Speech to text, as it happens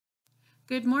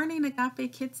Good morning,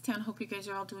 Agape Kidstown. Hope you guys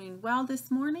are all doing well this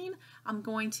morning. I'm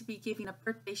going to be giving a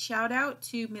birthday shout out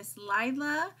to Miss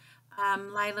Lila.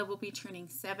 Lila will be turning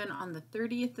 7 on the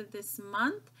 30th of this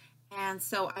month, and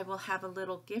so I will have a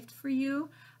little gift for you.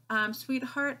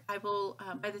 Sweetheart, I will,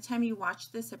 by the time you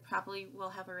watch this, I probably will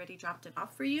have already dropped it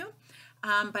off for you.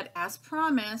 But as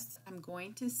promised, I'm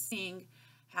going to sing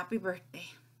Happy Birthday.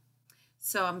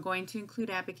 So I'm going to include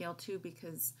Abigail too,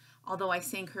 because although I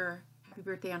sang her Happy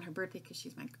Birthday on her birthday because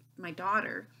she's my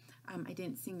daughter, I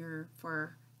didn't sing her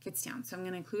for Kidstown. So I'm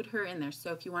going to include her in there.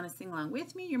 So if you want to sing along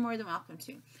with me, you're more than welcome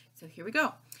to. So here we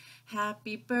go.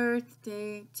 Happy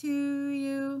birthday to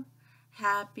you.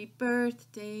 Happy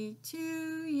birthday to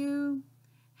you.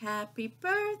 Happy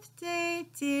birthday,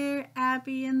 dear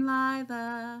Abby and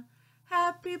Lila.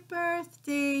 Happy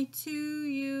birthday to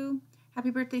you. Happy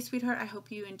birthday, sweetheart. I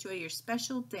hope you enjoy your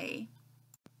special day.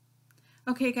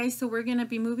 Okay, guys, so we're going to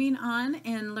be moving on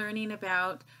and learning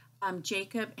about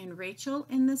Jacob and Rachel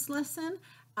in this lesson.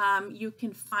 You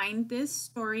can find this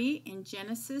story in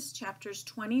Genesis chapters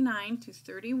 29 to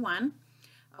 31.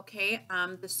 Okay,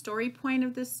 the story point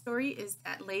of this story is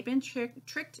that Laban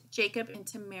tricked Jacob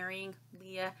into marrying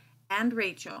Leah and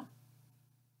Rachel.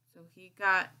 So he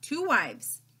got 2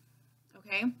 wives.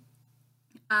 Okay,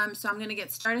 so I'm going to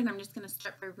get started. I'm just going to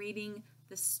start by reading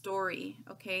the story.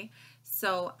 Okay,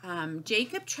 so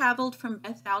Jacob traveled from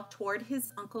Bethel toward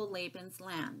his uncle Laban's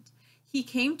land. He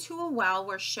came to a well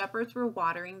where shepherds were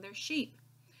watering their sheep.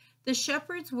 The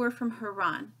shepherds were from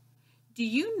Haran. Do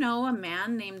you know a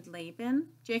man named Laban?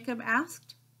 Jacob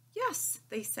asked. Yes,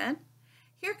 they said.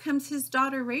 Here comes his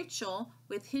daughter Rachel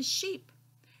with his sheep.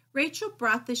 Rachel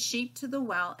brought the sheep to the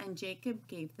well and Jacob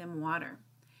gave them water.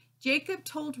 Jacob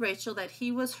told Rachel that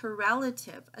he was her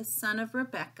relative, a son of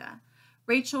Rebekah.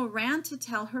 Rachel ran to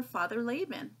tell her father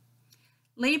Laban.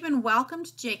 Laban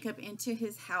welcomed Jacob into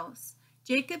his house.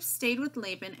 Jacob stayed with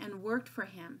Laban and worked for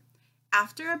him.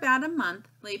 After about a month,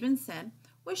 Laban said,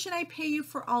 "What should I pay you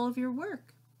for all of your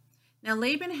work?" Now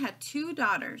Laban had 2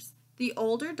 daughters. The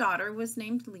older daughter was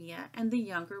named Leah and the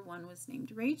younger one was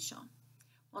named Rachel.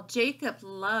 Well, Jacob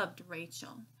loved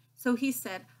Rachel. So he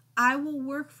said, "I will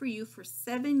work for you for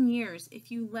 7 years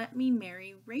if you let me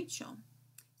marry Rachel."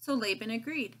 So Laban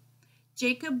agreed.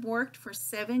 Jacob worked for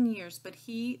 7 years, but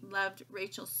he loved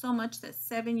Rachel so much that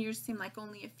 7 years seemed like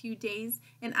only a few days.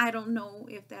 And I don't know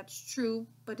if that's true,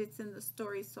 but it's in the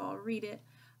story, so I'll read it.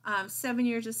 7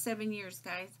 years is 7 years,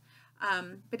 guys.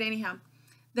 But anyhow,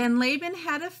 then Laban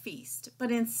had a feast, but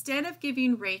instead of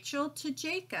giving Rachel to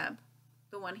Jacob,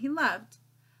 the one he loved,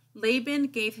 Laban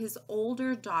gave his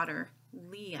older daughter,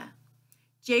 Leah.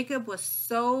 Jacob was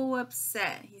so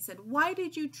upset. He said, "Why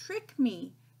did you trick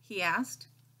me?" he asked.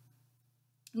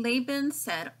 Laban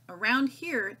said, "Around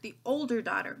here, the older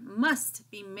daughter must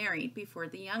be married before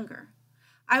the younger."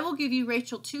 "I will give you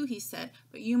Rachel too," he said,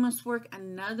 "but you must work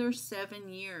another 7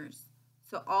 years."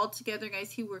 So altogether,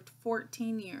 guys, he worked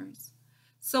 14 years.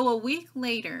 So a week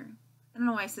later, I don't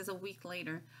know why it says a week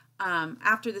later,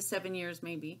 after the 7 years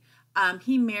maybe,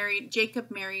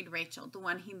 Jacob married Rachel, the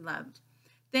one he loved.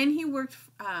 Then he worked,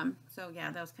 so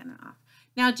yeah, that was kind of off.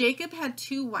 Now Jacob had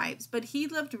 2 wives, but he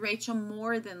loved Rachel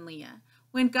more than Leah.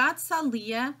 When God saw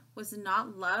Leah was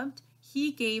not loved,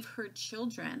 he gave her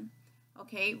children.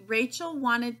 Okay, Rachel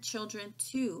wanted children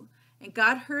too, and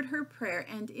God heard her prayer,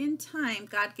 and in time,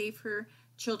 God gave her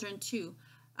children too.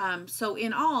 So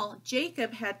in all,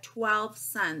 Jacob had 12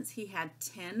 sons. He had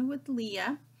 10 with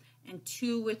Leah and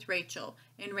 2 with Rachel,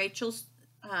 and Rachel's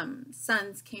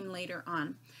sons came later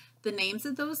on. The names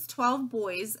of those 12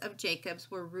 boys of Jacob's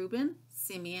were Reuben,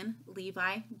 Simeon,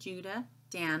 Levi, Judah,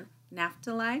 Dan,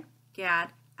 Naphtali,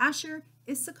 Gad, Asher,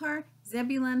 Issachar,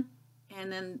 Zebulun, and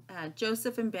then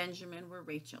Joseph and Benjamin were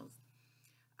Rachel's.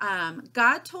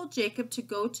 God told Jacob to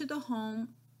go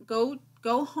home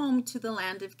to the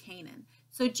land of Canaan.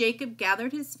 So Jacob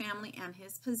gathered his family and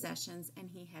his possessions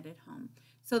and he headed home.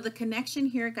 So the connection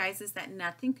here, guys, is that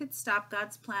nothing could stop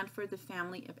God's plan for the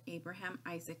family of Abraham,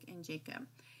 Isaac, and Jacob.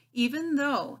 Even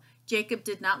though Jacob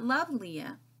did not love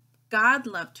Leah, God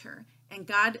loved her and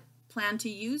God planned to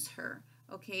use her.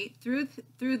 Okay,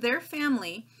 through their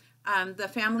family, the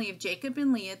family of Jacob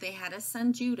and Leah, they had a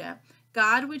son, Judah.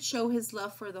 God would show his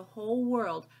love for the whole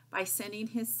world by sending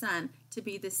his son to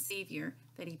be the savior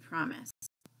that he promised.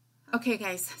 Okay,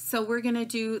 guys, so we're going to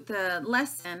do the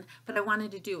lesson, but I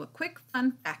wanted to do a quick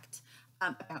fun fact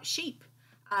about sheep.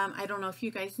 I don't know if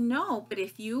you guys know, but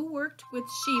if you worked with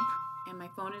sheep, and my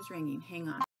phone is ringing, hang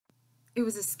on. It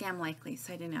was a scam likely,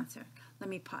 so I didn't answer. Let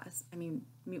me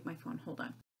mute my phone, hold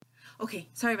on. Okay,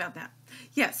 sorry about that.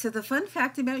 Yeah, so the fun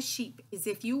fact about sheep is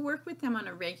if you work with them on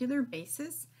a regular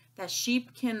basis, that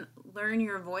sheep can learn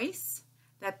your voice,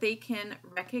 that they can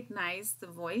recognize the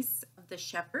voice of the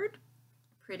shepherd.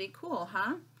 Pretty cool,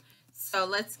 huh? So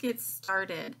let's get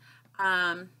started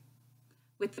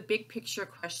with the big picture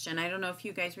question. I don't know if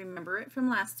you guys remember it from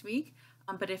last week,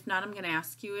 but if not, I'm going to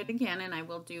ask you it again, and I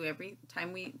will do every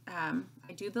time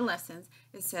I do the lessons.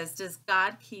 It says, does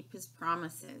God keep his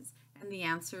promises? And the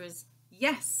answer is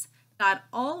yes. God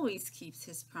always keeps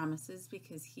his promises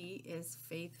because he is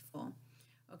faithful.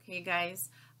 Okay, guys.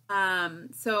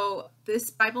 So this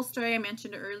Bible story I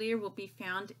mentioned earlier will be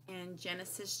found in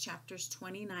Genesis chapters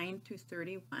 29 through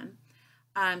 31.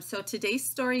 So today's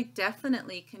story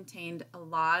definitely contained a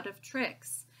lot of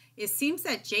tricks. It seems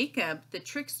that Jacob, the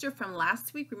trickster from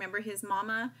last week, remember his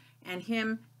mama and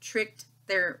him tricked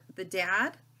the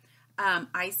dad,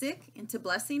 Isaac, into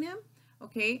blessing him.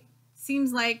 Okay,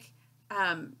 seems like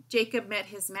Jacob met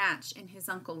his match in his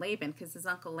uncle Laban, because his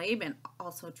uncle Laban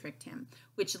also tricked him,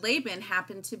 which Laban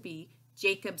happened to be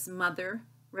Jacob's mother,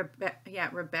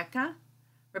 Rebecca.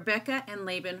 Rebecca and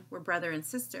Laban were brother and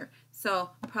sister, so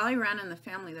probably ran in the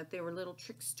family that they were little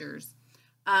tricksters.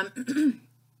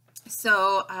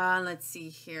 Let's see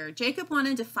here. Jacob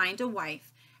wanted to find a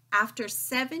wife. After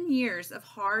 7 years of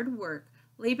hard work,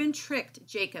 Laban tricked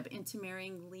Jacob into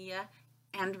marrying Leah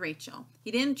and Rachel.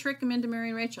 He didn't trick him into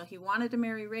marrying Rachel. He wanted to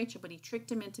marry Rachel, but he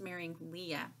tricked him into marrying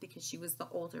Leah because she was the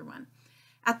older one.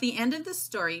 At the end of the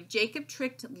story, Jacob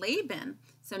tricked Laban,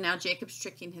 so now Jacob's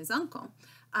tricking his uncle,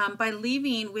 by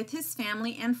leaving with his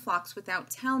family and flocks without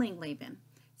telling Laban.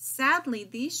 Sadly,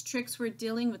 these tricks were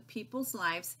dealing with people's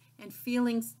lives, and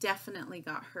feelings definitely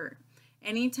got hurt.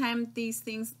 Anytime these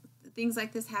things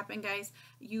like this happen, guys,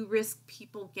 you risk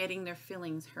people getting their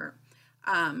feelings hurt.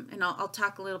 And I'll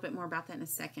talk a little bit more about that in a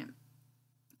second.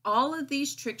 All of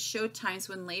these tricks showed times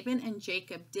when Laban and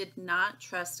Jacob did not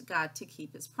trust God to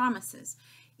keep his promises.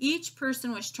 Each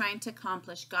person was trying to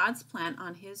accomplish God's plan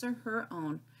on his or her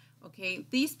own. Okay,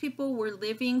 these people were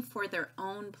living for their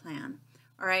own plan.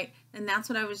 All right, and that's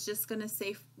what I was just going to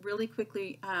say really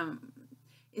quickly,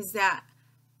 is that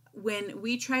when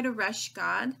we try to rush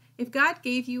God, if God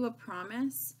gave you a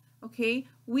promise, okay,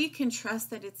 we can trust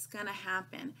that it's going to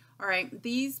happen. All right,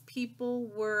 these people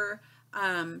were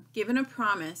given a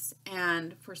promise,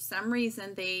 and for some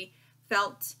reason they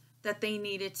felt that they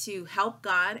needed to help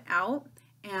God out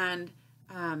and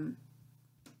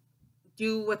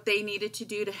do what they needed to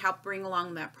do to help bring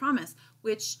along that promise,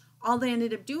 which all they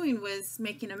ended up doing was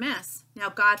making a mess. Now,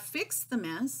 God fixed the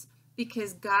mess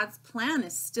because God's plan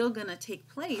is still going to take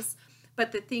place,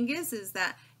 but the thing is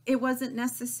that it wasn't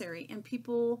necessary, and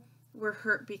people were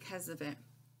hurt because of it.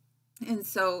 And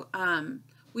so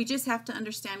we just have to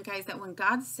understand, guys, that when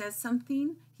God says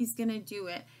something, he's going to do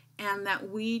it, and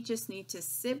that we just need to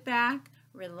sit back,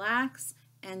 relax,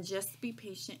 and just be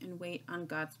patient and wait on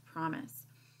God's promise.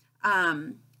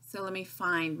 So let me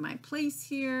find my place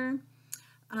here.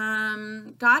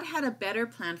 God had a better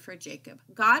plan for Jacob.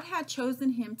 God had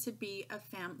chosen him to be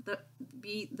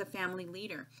the family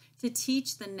leader, to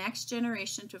teach the next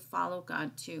generation to follow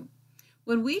God too.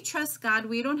 When we trust God,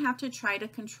 we don't have to try to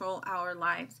control our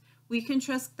lives. We can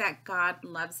trust that God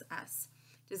loves us.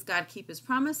 Does God keep his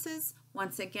promises?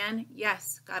 Once again,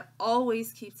 yes, God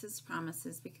always keeps his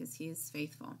promises because he is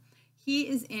faithful. He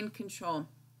is in control.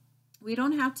 We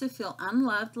don't have to feel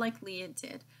unloved like Leah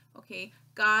did, okay?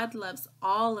 God loves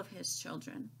all of his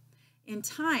children. In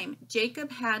time,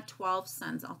 Jacob had 12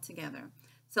 sons altogether.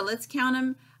 So let's count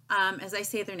them as I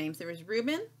say their names. There was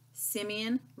Reuben,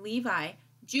 Simeon, Levi,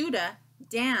 Judah,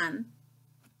 Dan,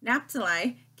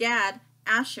 Naphtali, Gad,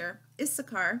 Asher,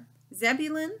 Issachar,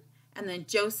 Zebulun, and then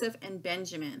Joseph and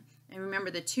Benjamin. And remember,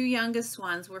 the two youngest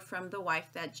ones were from the wife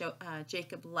that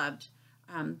Jacob loved.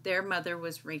 Their mother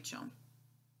was Rachel.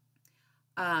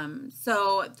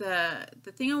 So the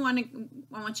thing I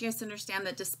want you guys to understand,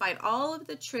 that despite all of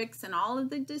the tricks and all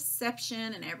of the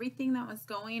deception and everything that was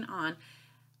going on,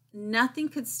 nothing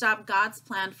could stop God's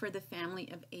plan for the family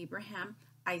of Abraham,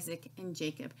 Isaac, and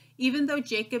Jacob. Even though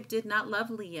Jacob did not love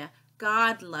Leah,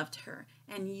 God loved her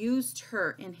and used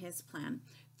her in his plan.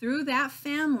 Through that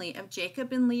family of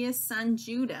Jacob and Leah's son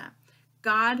Judah,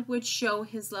 God would show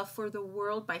his love for the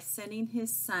world by sending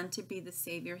his son to be the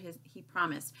Savior he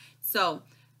promised. So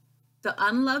the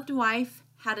unloved wife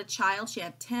had a child. She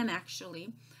had 10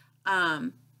 actually.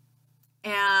 And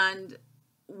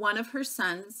one of her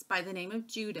sons by the name of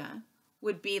Judah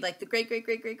would be like the great,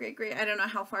 I don't know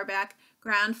how far back,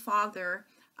 grandfather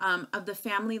of the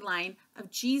family line of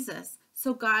Jesus.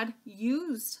 So God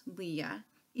used Leah,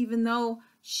 even though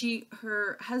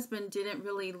her husband didn't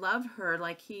really love her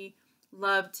like he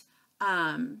loved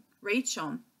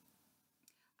Rachel.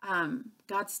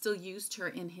 God still used her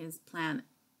in his plan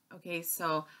Okay,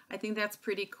 so I think that's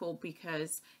pretty cool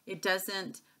because it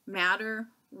doesn't matter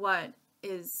what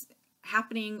is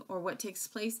happening or what takes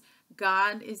place.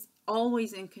 God is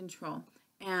always in control,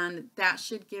 and that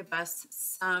should give us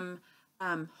some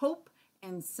hope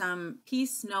and some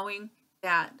peace knowing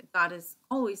that God is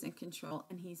always in control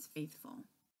and he's faithful.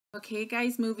 Okay,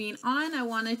 guys, moving on, I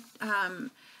want to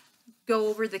go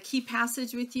over the key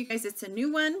passage with you guys. It's a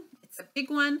new one. It's a big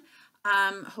one.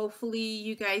 Hopefully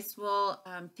you guys will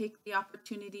take the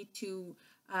opportunity to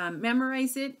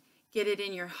memorize it, get it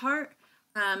in your heart.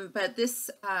 But this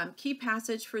key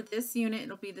passage for this unit,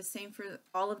 it'll be the same for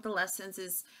all of the lessons,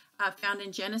 is found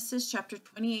in Genesis chapter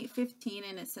 28:15,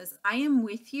 and it says, I am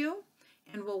with you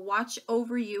and will watch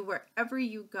over you wherever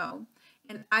you go,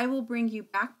 and I will bring you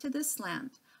back to this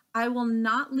land. I will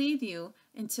not leave you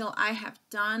until I have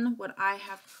done what I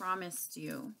have promised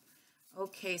you.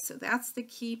 Okay, so that's the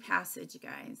key passage,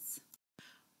 guys.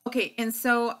 Okay, and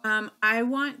so I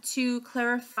want to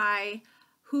clarify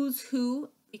who's who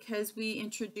because we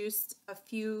introduced a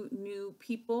few new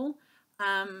people.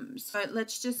 So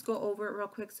let's just go over it real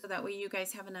quick so that way you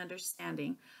guys have an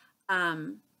understanding.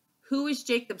 Who is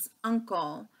Jacob's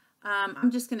uncle?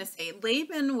 I'm just going to say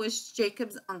Laban was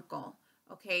Jacob's uncle,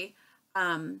 okay?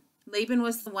 Laban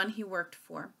was the one he worked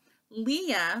for.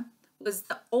 Leah was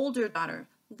the older daughter.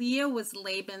 Leah was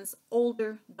Laban's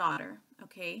older daughter,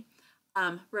 okay?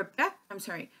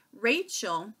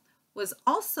 Rachel was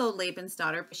also Laban's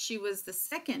daughter, but she was the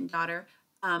second daughter.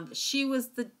 She was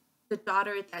the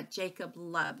daughter that Jacob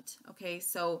loved, okay?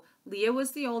 So Leah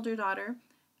was the older daughter.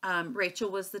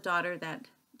 Rachel was the daughter that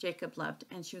Jacob loved,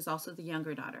 and she was also the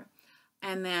younger daughter.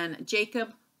 And then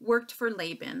Jacob worked for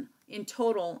Laban in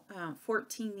total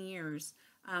 14 years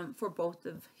for both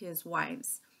of his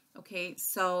wives. Okay,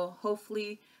 so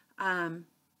hopefully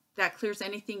that clears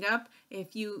anything up.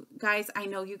 If you guys, I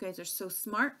know you guys are so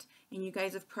smart and you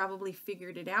guys have probably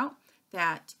figured it out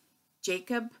that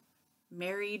Jacob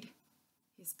married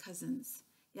his cousins.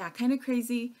 Yeah, kind of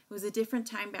crazy. It was a different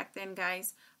time back then,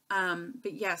 guys.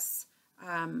 But yes,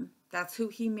 that's who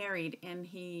he married, and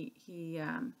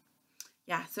yeah.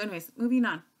 So anyways, moving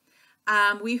on.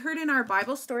 We heard in our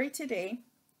Bible story today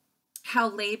how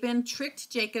Laban tricked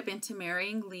Jacob into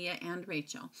marrying Leah and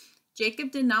Rachel.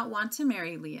 Jacob did not want to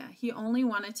marry Leah. He only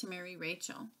wanted to marry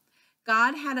Rachel.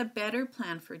 God had a better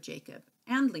plan for Jacob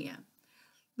and Leah.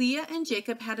 Leah and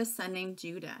Jacob had a son named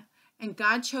Judah, and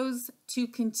God chose to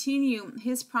continue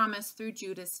his promise through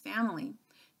Judah's family.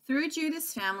 Through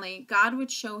Judah's family, God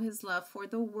would show his love for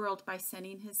the world by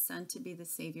sending his son to be the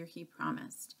Savior he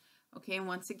promised. Okay, and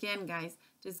once again, guys,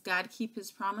 does God keep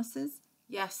his promises?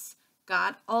 Yes,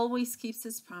 God always keeps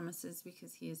his promises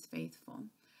because he is faithful.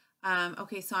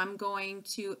 Okay, so I'm going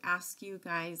to ask you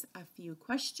guys a few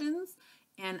questions,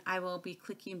 and I will be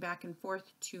clicking back and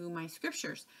forth to my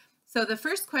scriptures. So the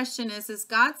first question is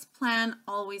God's plan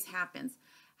always happens?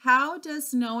 How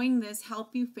does knowing this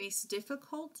help you face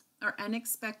difficult or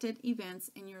unexpected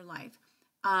events in your life?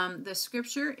 The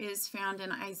scripture is found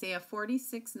in Isaiah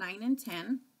 46:9 and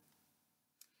 10.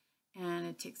 And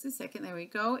it takes a second. There we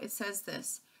go. It says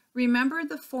this: remember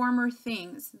the former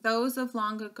things, those of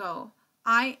long ago.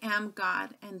 I am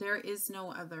God, and there is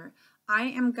no other. I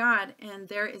am God, and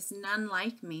there is none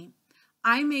like me.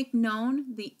 I make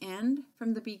known the end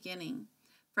from the beginning,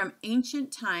 from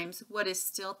ancient times what is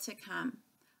still to come.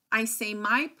 I say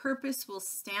my purpose will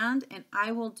stand, and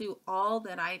I will do all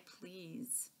that I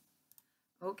please.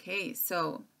 Okay,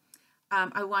 so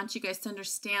I want you guys to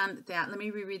understand that. Let me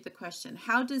reread the question.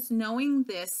 How does knowing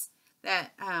this,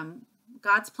 that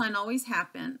God's plan always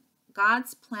happens,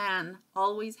 God's plan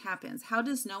always happens, how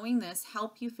does knowing this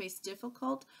help you face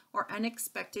difficult or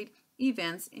unexpected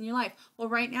events in your life? Well,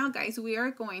 right now, guys, we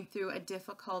are going through a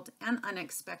difficult and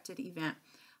unexpected event.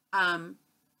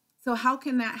 So how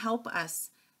can that help us,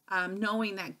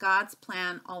 knowing that God's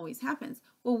plan always happens?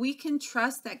 Well, we can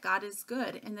trust that God is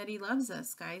good and that he loves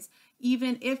us, guys.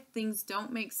 Even if things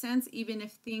don't make sense, even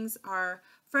if things are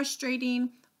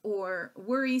frustrating or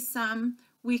worrisome,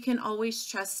 we can always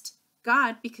trust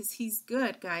God because he's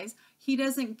good, guys. He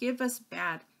doesn't give us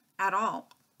bad at all.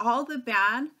 All the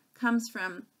bad comes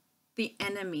from the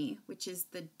enemy, which is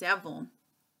the devil.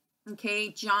 Okay,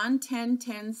 John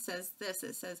 10:10 says this.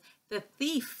 It says, the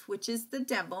thief, which is the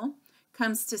devil,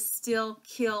 comes to steal,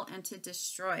 kill, and to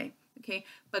destroy. Okay,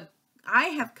 but I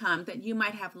have come that you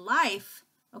might have life.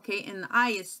 Okay, and the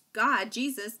I is God,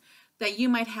 Jesus, that you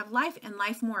might have life and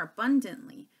life more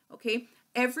abundantly. Okay,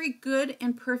 every good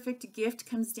and perfect gift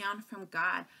comes down from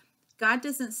God. God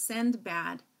doesn't send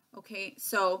bad. Okay,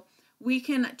 so we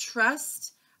can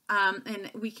trust And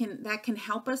that can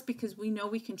help us because we know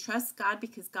we can trust God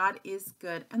because God is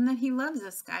good and that he loves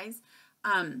us, guys.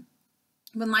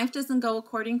 When life doesn't go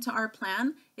according to our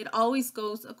plan, it always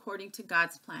goes according to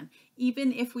God's plan.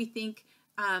 Even if we think,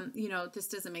 this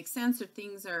doesn't make sense or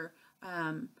things are,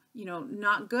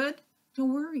 not good,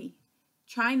 don't worry.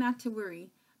 Try not to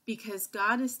worry because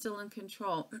God is still in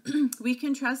control. We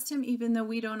can trust him even though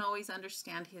we don't always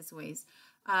understand his ways.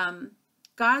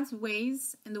 God's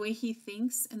ways and the way he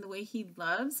thinks and the way he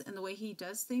loves and the way he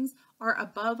does things are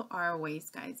above our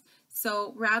ways, guys.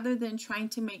 So rather than trying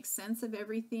to make sense of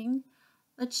everything,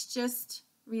 let's just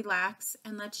relax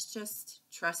and let's just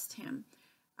trust him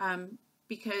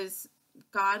because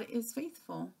God is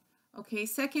faithful. Okay,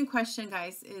 second question,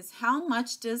 guys, is how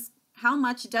much does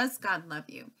God love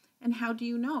you? And how do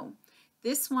you know?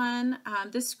 This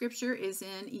scripture is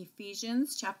in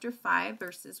Ephesians chapter 5,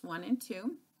 verses 1 and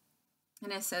 2.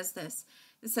 And it says this.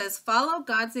 It says, follow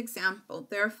God's example,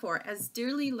 therefore, as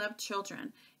dearly loved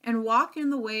children, and walk in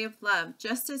the way of love,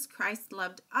 just as Christ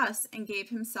loved us and gave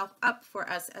himself up for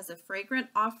us as a fragrant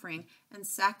offering and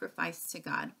sacrifice to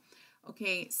God.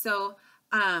 Okay, so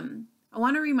I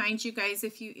want to remind you guys,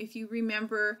 if you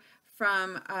remember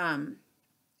from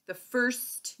the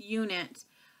first unit,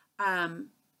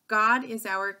 God is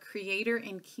our creator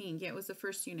and king. Yeah, it was the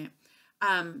first unit.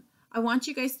 I want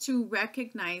you guys to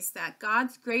recognize that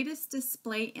God's greatest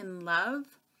display in love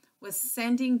was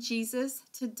sending Jesus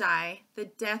to die the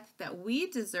death that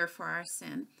we deserve for our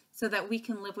sin so that we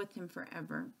can live with him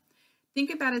forever.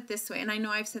 Think about it this way, and I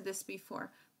know I've said this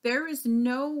before. There is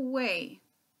no way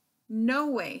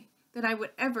that I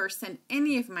would ever send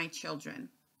any of my children,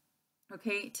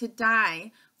 okay, to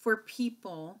die for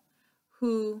people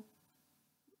who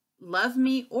love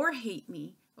me or hate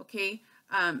me, okay?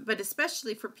 But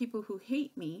especially for people who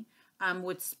hate me,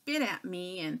 would spit at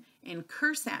me and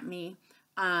curse at me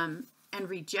and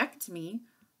reject me.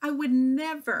 I would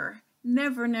never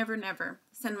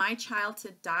send my child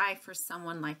to die for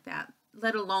someone like that,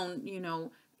 let alone,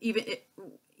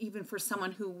 even for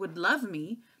someone who would love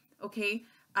me, okay?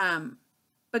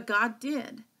 But God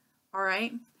did, all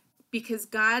right? Because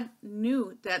God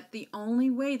knew that the only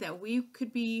way that we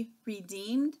could be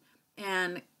redeemed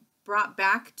and brought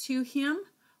back to him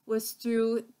was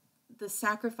through the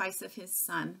sacrifice of his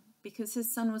son, because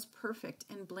his son was perfect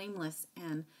and blameless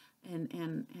and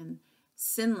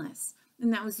sinless.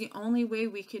 And that was the only way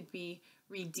we could be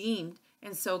redeemed.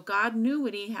 And so God knew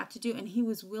what he had to do, and he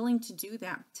was willing to do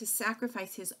that, to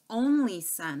sacrifice his only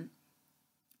son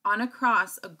on a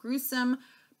cross, a gruesome,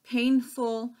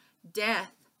 painful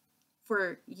death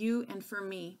for you and for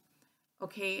me.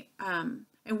 Okay, and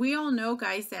we all know,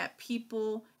 guys, that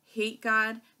people hate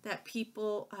God, that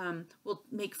people will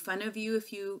make fun of you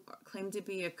if you claim to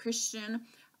be a Christian.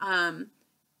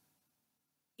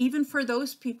 Even for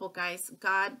those people, guys,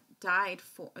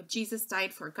 Jesus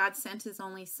died for. God sent his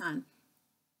only son.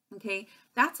 Okay,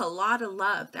 that's a lot of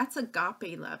love. That's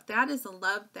agape love. That is a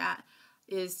love that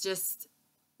is just,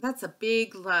 that's a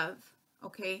big love.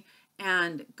 Okay,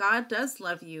 and God does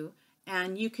love you,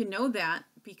 and you can know that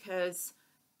because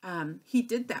he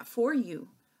did that for you.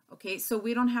 Okay, so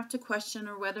we don't have to question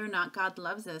or whether or not God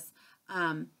loves us.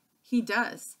 He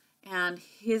does. And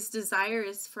his desire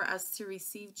is for us to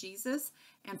receive Jesus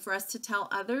and for us to tell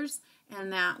others,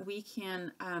 and that we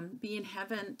can be in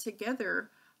heaven together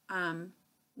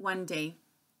one day.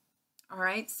 All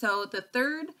right, so the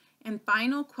third and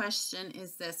final question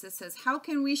is this. It says, how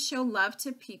can we show love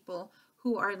to people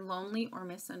who are lonely or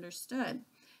misunderstood?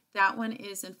 That one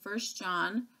is in 1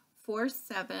 John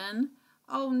 4:7.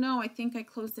 Oh no, I think I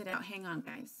closed it out. Hang on,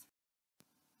 guys.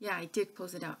 Yeah, I did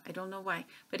close it out. I don't know why,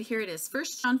 but here it is. 1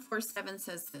 John 4:7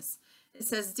 says this. It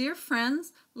says, dear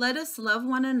friends, let us love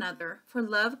one another, for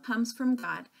love comes from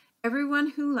God.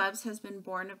 Everyone who loves has been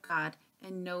born of God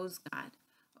and knows God.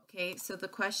 Okay, so the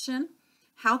question,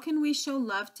 how can we show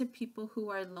love to people who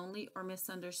are lonely or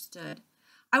misunderstood?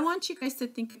 I want you guys to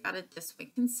think about it this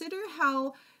way. Consider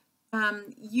how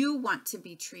you want to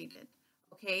be treated,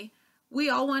 okay? We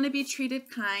all want to be treated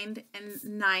kind and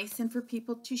nice, and for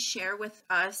people to share with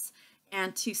us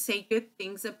and to say good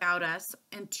things about us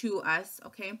and to us,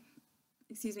 okay?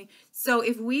 Excuse me. So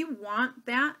if we want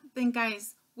that, then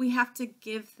guys, we have to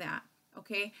give that,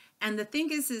 okay? And the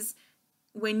thing is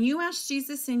when you ask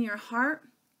Jesus in your heart,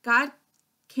 God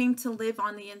came to live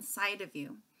on the inside of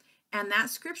you. And that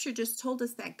scripture just told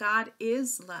us that God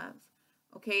is love.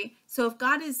 Okay, so if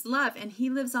God is love and he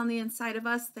lives on the inside of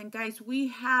us, then guys, we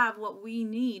have what we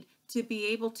need to be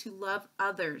able to love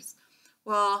others.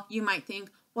 Well, you might think,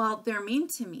 well, they're mean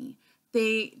to me.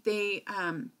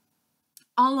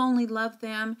 I'll only love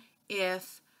them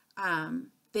if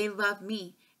they love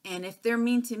me. And if they're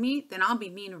mean to me, then I'll be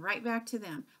mean right back to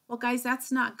them. Well, guys,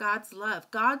 that's not God's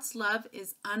love. God's love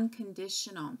is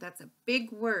unconditional. That's a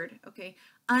big word, okay?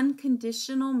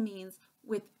 Unconditional means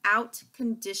without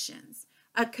conditions.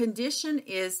 A condition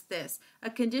is this. A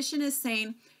condition is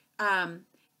saying,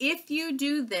 if you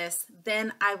do this,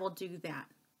 then I will do that.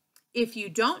 If you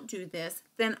don't do this,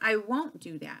 then I won't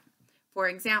do that. For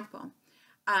example,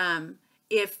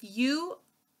 if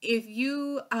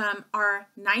you are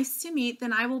nice to me,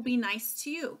 then I will be nice to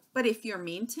you. But if you're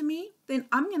mean to me, then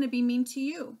I'm going to be mean to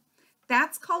you.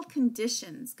 That's called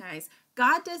conditions, guys.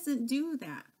 God doesn't do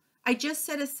that. I just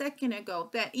said a second ago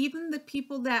that even the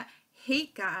people that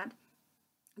hate God,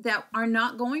 that are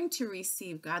not going to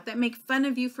receive God, that make fun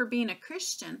of you for being a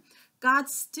Christian, God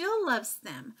still loves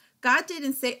them. God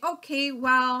didn't say, okay,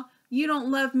 well, you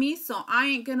don't love me, so I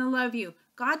ain't going to love you.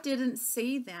 God didn't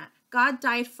say that. God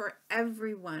died for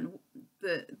everyone,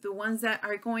 the ones that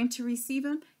are going to receive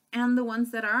him and the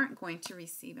ones that aren't going to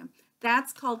receive him.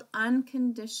 That's called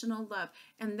unconditional love.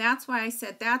 And that's why I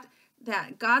said that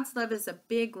God's love is a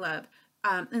big love.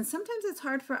 And sometimes it's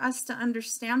hard for us to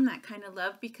understand that kind of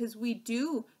love because we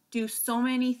do so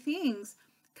many things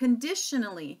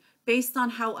conditionally based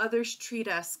on how others treat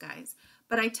us, guys.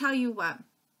 But I tell you what,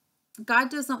 God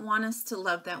doesn't want us to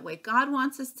love that way. God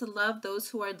wants us to love those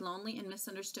who are lonely and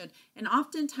misunderstood. And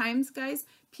oftentimes, guys,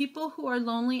 people who are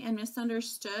lonely and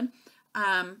misunderstood,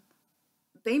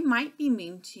 they might be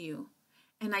mean to you.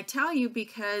 And I tell you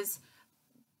because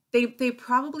they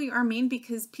probably are mean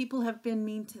because people have been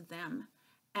mean to them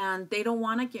and they don't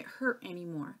want to get hurt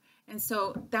anymore. And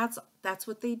so that's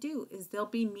what they do, is they'll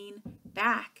be mean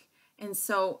back. And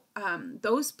so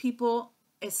those people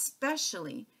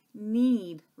especially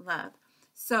need love.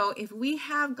 So if we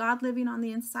have God living on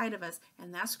the inside of us,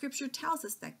 and that scripture tells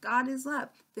us that God is love,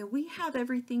 then we have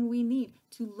everything we need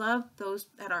to love those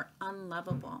that are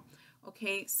unlovable.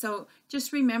 Okay, so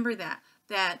just remember that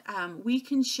we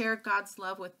can share God's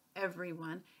love with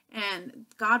everyone, and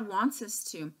God wants us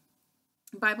to.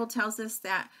 The Bible tells us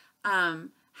that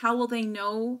how will they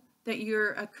know that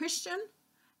you're a Christian?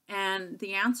 And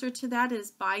the answer to that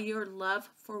is by your love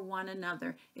for one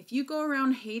another. If you go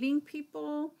around hating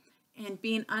people and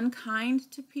being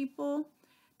unkind to people,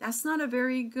 that's not a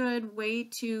very good way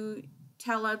to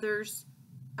tell others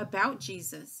about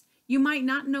Jesus. You might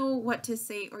not know what to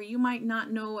say, or you might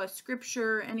not know a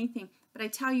scripture or anything, but I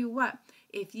tell you what,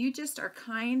 if you just are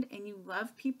kind and you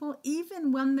love people,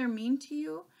 even when they're mean to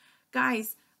you,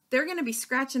 guys, they're going to be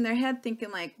scratching their head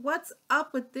thinking like, what's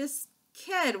up with this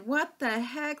kid? What the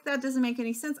heck? That doesn't make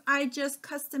any sense. I just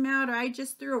cussed him out, or I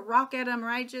just threw a rock at him, or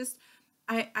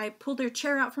I pulled their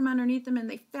chair out from underneath them and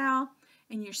they fell.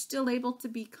 And you're still able to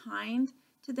be kind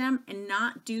to them and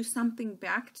not do something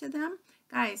back to them.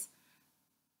 Guys,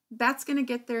 that's going to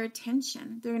get their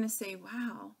attention. They're going to say,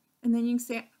 wow. And then you can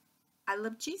say, I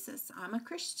love Jesus. I'm a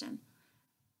Christian.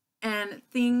 And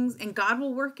God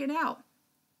will work it out.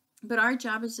 But our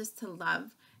job is just to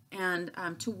love and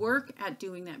to work at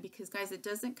doing that, because guys, it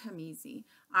doesn't come easy.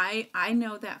 I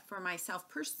know that for myself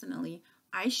personally,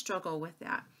 I struggle with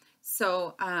that.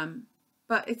 So,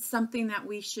 but it's something that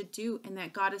we should do and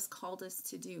that God has called us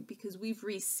to do, because we've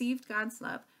received God's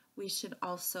love. We should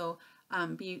also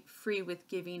be free with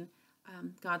giving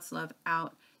God's love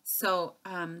out. So,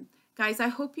 guys, I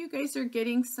hope you guys are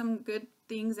getting some good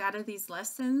things out of these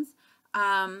lessons.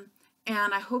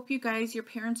 And I hope you guys, your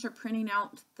parents are printing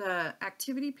out the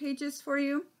activity pages for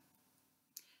you.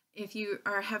 If you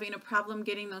are having a problem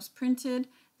getting those printed,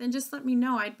 then just let me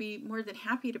know. I'd be more than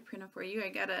happy to print them for you. I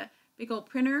got a big old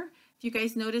printer. If you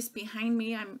guys notice behind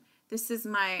me,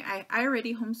 I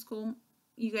already homeschool.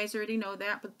 You guys already know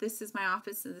that, but this is my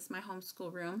office and this is my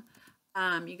homeschool room.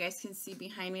 You guys can see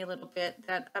behind me a little bit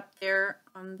that up there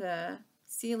on the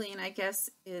ceiling, I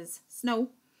guess, is snow.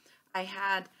 I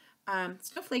had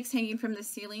snowflakes hanging from the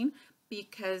ceiling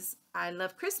because I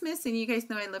love Christmas, and you guys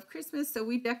know I love Christmas, so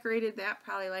we decorated that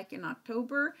probably like in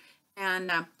October,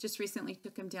 and just recently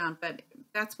took them down. But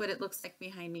that's what it looks like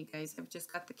behind me, guys. I've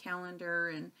just got the calendar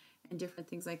and different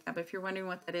things like that. But if you're wondering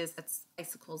what that is, that's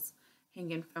icicles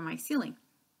hanging from my ceiling.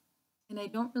 And I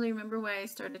don't really remember why I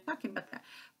started talking about that.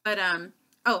 But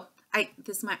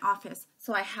this is my office.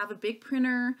 So I have a big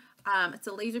printer. It's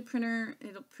a laser printer.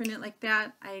 It'll print it like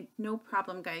that. No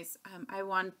problem, guys. I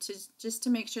want to just to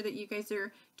make sure that you guys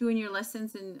are doing your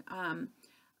lessons and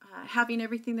having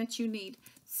everything that you need.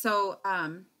 So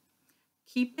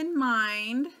keep in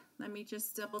mind, let me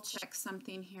just double check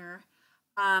something here.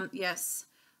 Yes,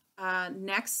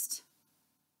 next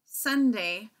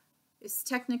Sunday is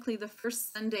technically the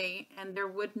first Sunday, and there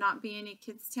would not be any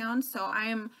Kids Town. So I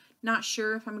am not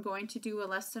sure if I'm going to do a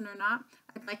lesson or not.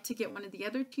 I'd like to get one of the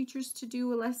other teachers to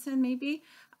do a lesson maybe.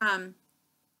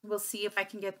 We'll see if I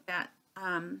can get that,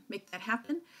 make that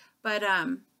happen. But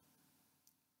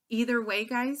either way,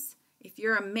 guys, if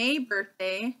you're a May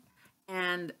birthday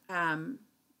and,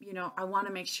 you know, I want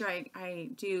to make sure I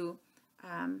do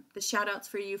the shout outs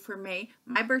for you for May.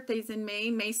 My birthday's in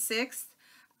May 6th.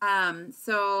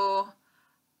 So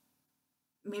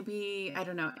maybe, I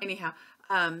don't know. Anyhow,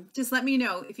 just let me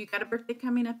know if you got a birthday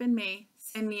coming up in May.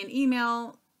 Send me an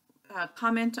email,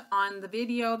 comment on the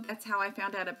video. That's how I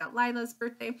found out about Lila's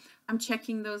birthday. I'm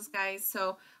checking those guys.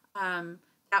 So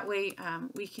that way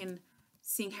we can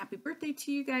sing happy birthday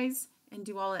to you guys and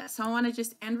do all that. So I want to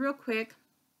just end real quick.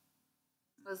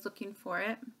 I was looking for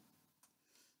it.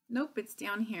 Nope, it's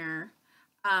down here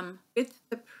with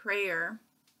the prayer.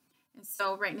 And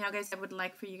so right now, guys, I would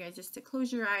like for you guys just to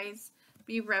close your eyes,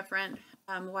 be reverent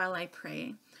while I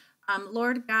pray.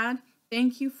 Lord God,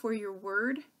 thank you for your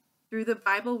word. Through the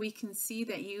Bible, we can see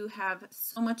that you have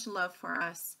so much love for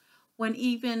us. When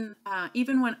even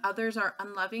when others are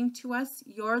unloving to us,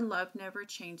 your love never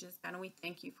changes, God, and we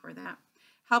thank you for that.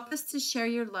 Help us to share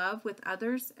your love with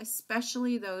others,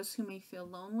 especially those who may feel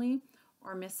lonely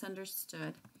or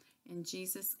misunderstood. In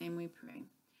Jesus' name we pray.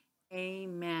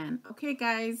 Amen. Okay,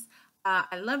 guys,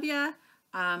 I love you,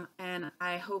 and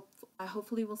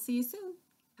hopefully we'll see you soon.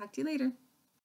 Talk to you later.